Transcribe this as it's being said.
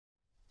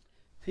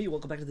Hey,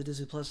 welcome back to the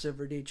Disney Plus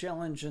Everyday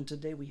Challenge, and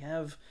today we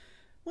have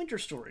Winter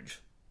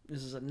Storage.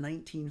 This is a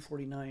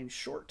 1949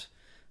 short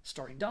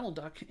starring Donald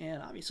Duck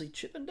and obviously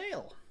Chip and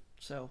Dale.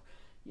 So,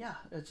 yeah,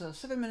 it's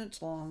 7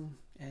 minutes long,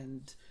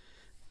 and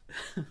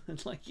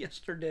like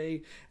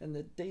yesterday and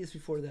the days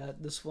before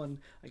that, this one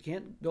I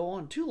can't go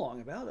on too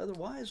long about.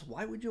 Otherwise,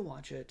 why would you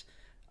watch it?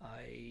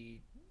 I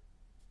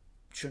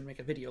shouldn't make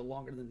a video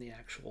longer than the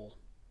actual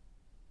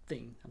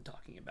thing I'm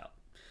talking about.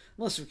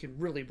 Unless we can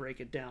really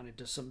break it down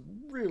into some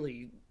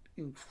really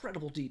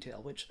incredible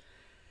detail, which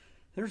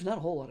there's not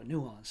a whole lot of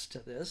nuance to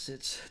this.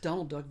 It's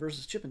Donald Duck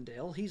versus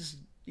Chippendale. He's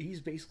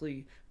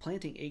basically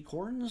planting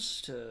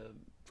acorns to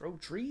grow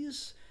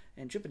trees,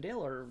 and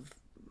Chippendale are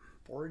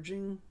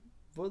foraging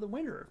for the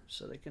winter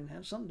so they can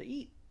have something to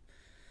eat.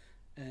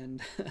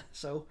 And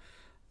so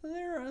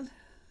they're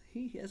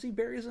he as he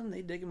buries them,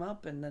 they dig them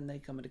up, and then they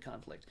come into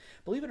conflict.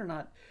 Believe it or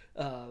not,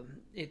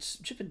 it's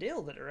Chip and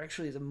Dale that are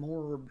actually the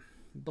more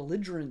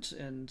belligerent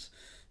and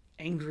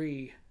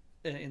angry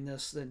in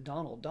this than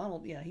Donald.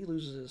 Donald, yeah, he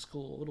loses his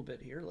cool a little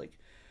bit here. Like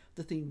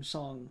the theme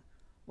song,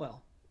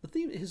 well,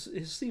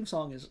 his theme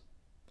song is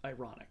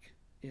ironic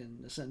in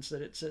the sense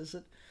that it says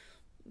that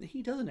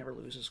he doesn't ever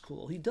lose his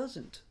cool. He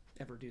doesn't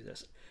ever do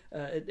this,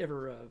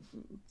 ever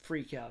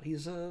freak out.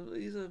 He's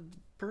a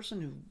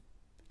person who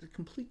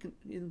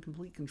in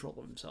complete control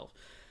of himself.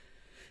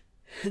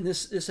 And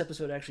this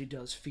episode actually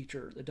does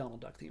feature the Donald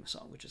Duck theme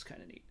song, which is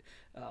kind of neat.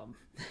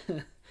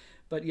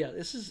 But yeah,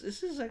 this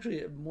is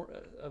actually a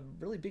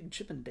really big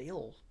Chip and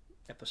Dale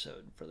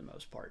episode for the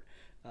most part.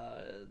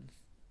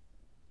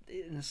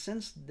 In a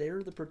sense,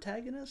 they're the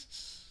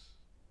protagonists,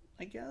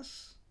 I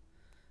guess,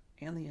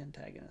 and the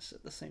antagonists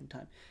at the same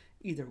time.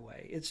 Either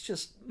way, it's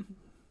just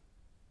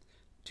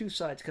two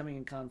sides coming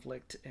in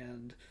conflict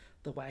and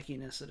the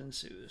wackiness that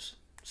ensues,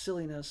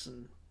 silliness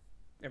and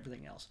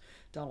everything else.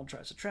 Donald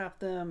tries to trap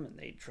them, and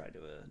they try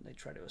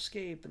to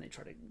escape, and they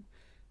try to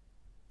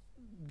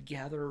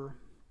gather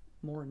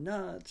more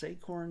nuts,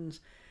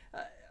 acorns. Uh,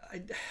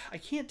 I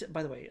can't.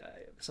 By the way,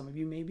 some of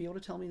you may be able to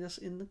tell me this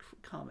in the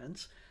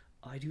comments.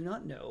 I do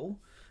not know,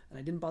 and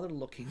I didn't bother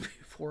looking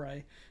before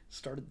I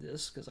started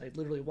this because I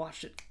literally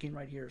watched it, came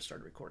right here,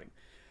 started recording.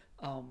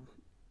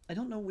 I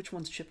don't know which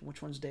one's Chip and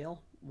which one's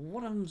Dale.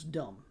 One of them's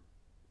dumb.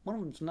 One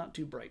of them's not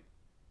too bright.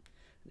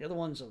 The other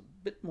one's a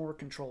bit more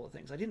control of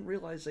things. I didn't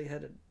realize they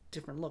had a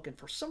different look, and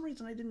for some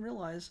reason I didn't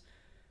realize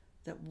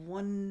that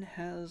one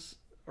has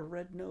a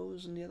red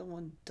nose and the other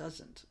one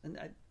doesn't. And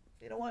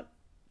you know what?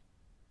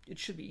 It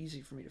should be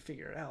easy for me to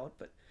figure it out,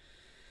 but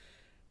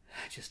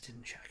I just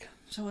didn't check.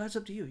 So that's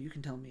up to you. You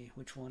can tell me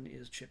which one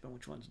is Chip and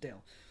which one's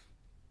Dale.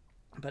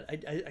 But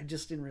I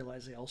just didn't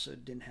realize they also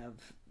didn't have.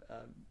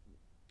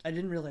 I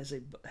didn't realize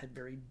they had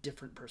very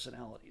different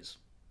personalities.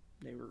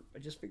 I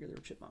just figured they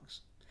were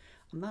chipmunks.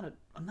 I'm not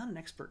an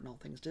expert in all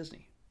things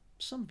Disney.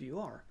 Some of you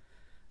are.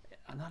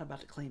 I'm not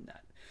about to claim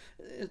that.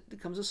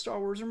 It comes to Star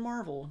Wars or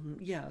Marvel.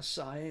 Yes,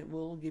 I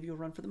will give you a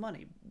run for the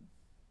money.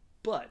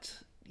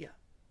 But yeah,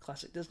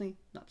 classic Disney,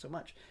 not so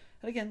much.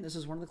 And again, this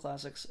is one of the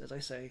classics. As I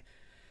say,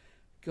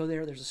 go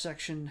there. There's a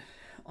section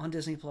on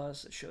Disney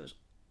Plus that shows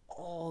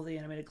all the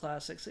animated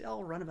classics. They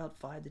all run about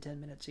 5 to 10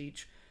 minutes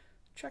each.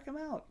 Check them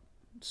out.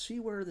 See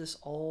where this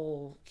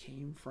all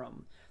came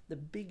from. The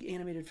big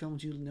animated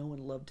films you know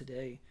and love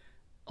today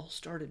all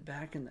started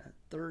back in the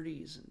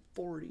 30s and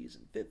 40s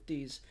and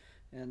 50s,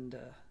 and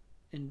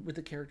with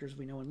the characters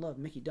we know and love: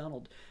 Mickey,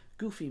 Donald,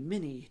 Goofy,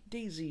 Minnie,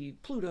 Daisy,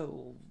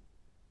 Pluto,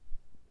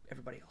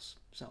 everybody else.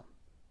 So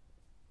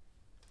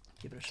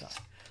give it a shot.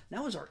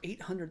 That was our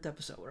 800th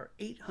episode. Our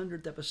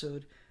 800th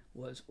episode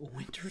was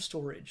Winter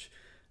Storage.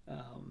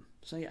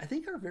 So yeah, I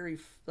think our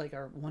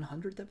our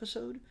 100th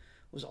episode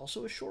was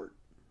also a short.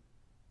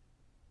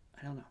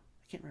 I don't know.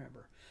 I can't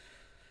remember.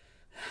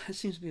 It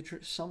seems to be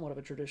somewhat of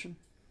a tradition.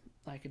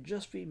 I could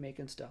just be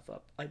making stuff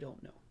up. I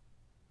don't know.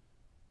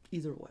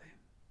 Either way,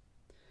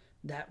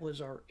 that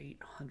was our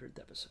 800th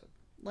episode.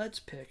 Let's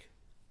pick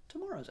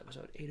tomorrow's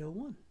episode,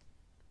 801.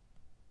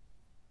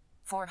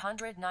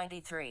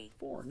 493.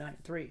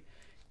 493.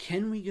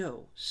 Can we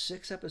go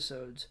 6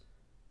 episodes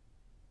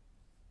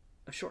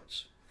of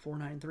shorts?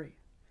 493.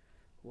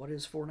 What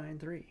is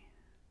 493?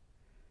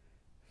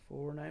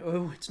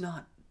 Oh, it's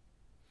not.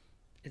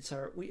 It's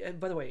our.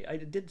 By the way, I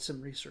did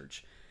some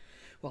research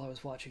while I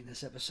was watching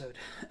this episode.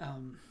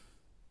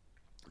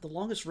 The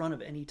longest run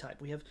of any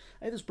type. I have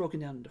this broken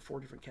down into 4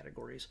 different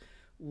categories.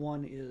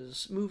 One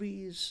is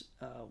movies,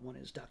 one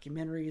is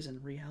documentaries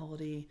and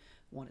reality,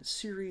 one is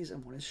series,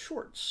 and one is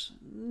shorts.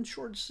 And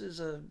shorts is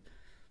a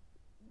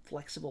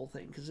flexible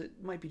thing because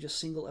it might be just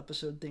single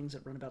episode things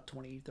that run about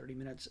 20, 30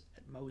 minutes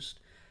at most,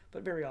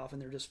 but very often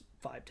they're just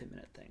 5-10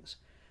 minute things.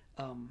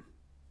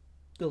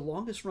 The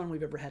longest run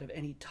we've ever had of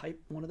any type,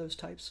 one of those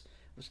types,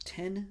 was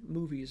 10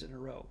 movies in a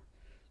row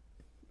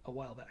a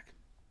while back.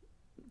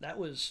 That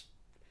was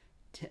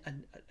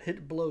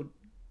hit below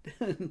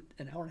an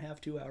hour and a half,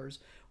 2 hours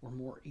or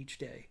more each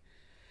day.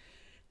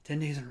 10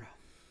 days in a row.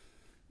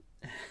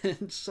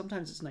 And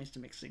sometimes it's nice to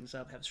mix things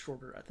up, have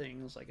shorter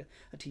things like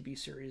a TV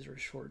series or a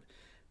short.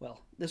 Well,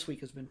 this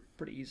week has been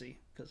pretty easy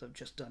because I've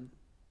just done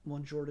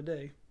one short a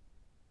day.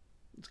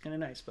 It's kind of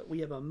nice, but we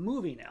have a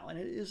movie now, and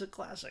it is a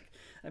classic.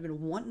 I've been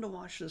wanting to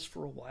watch this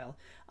for a while.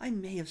 I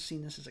may have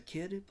seen this as a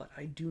kid, but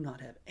I do not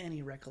have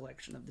any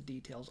recollection of the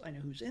details. I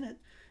know who's in it.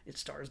 It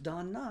stars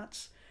Don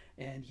Knotts,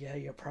 and yeah,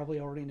 you probably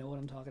already know what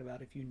I'm talking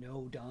about if you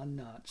know Don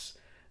Knotts.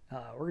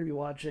 We're going to be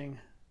watching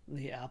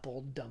The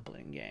Apple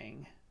Dumpling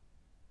Gang.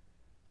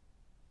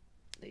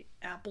 The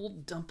Apple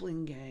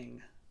Dumpling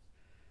Gang.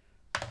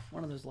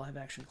 One of those live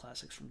action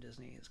classics from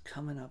Disney is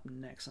coming up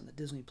next on the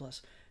Disney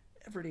Plus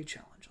Everyday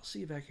Challenge. I'll see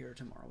you back here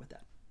tomorrow with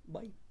that.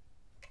 Bye.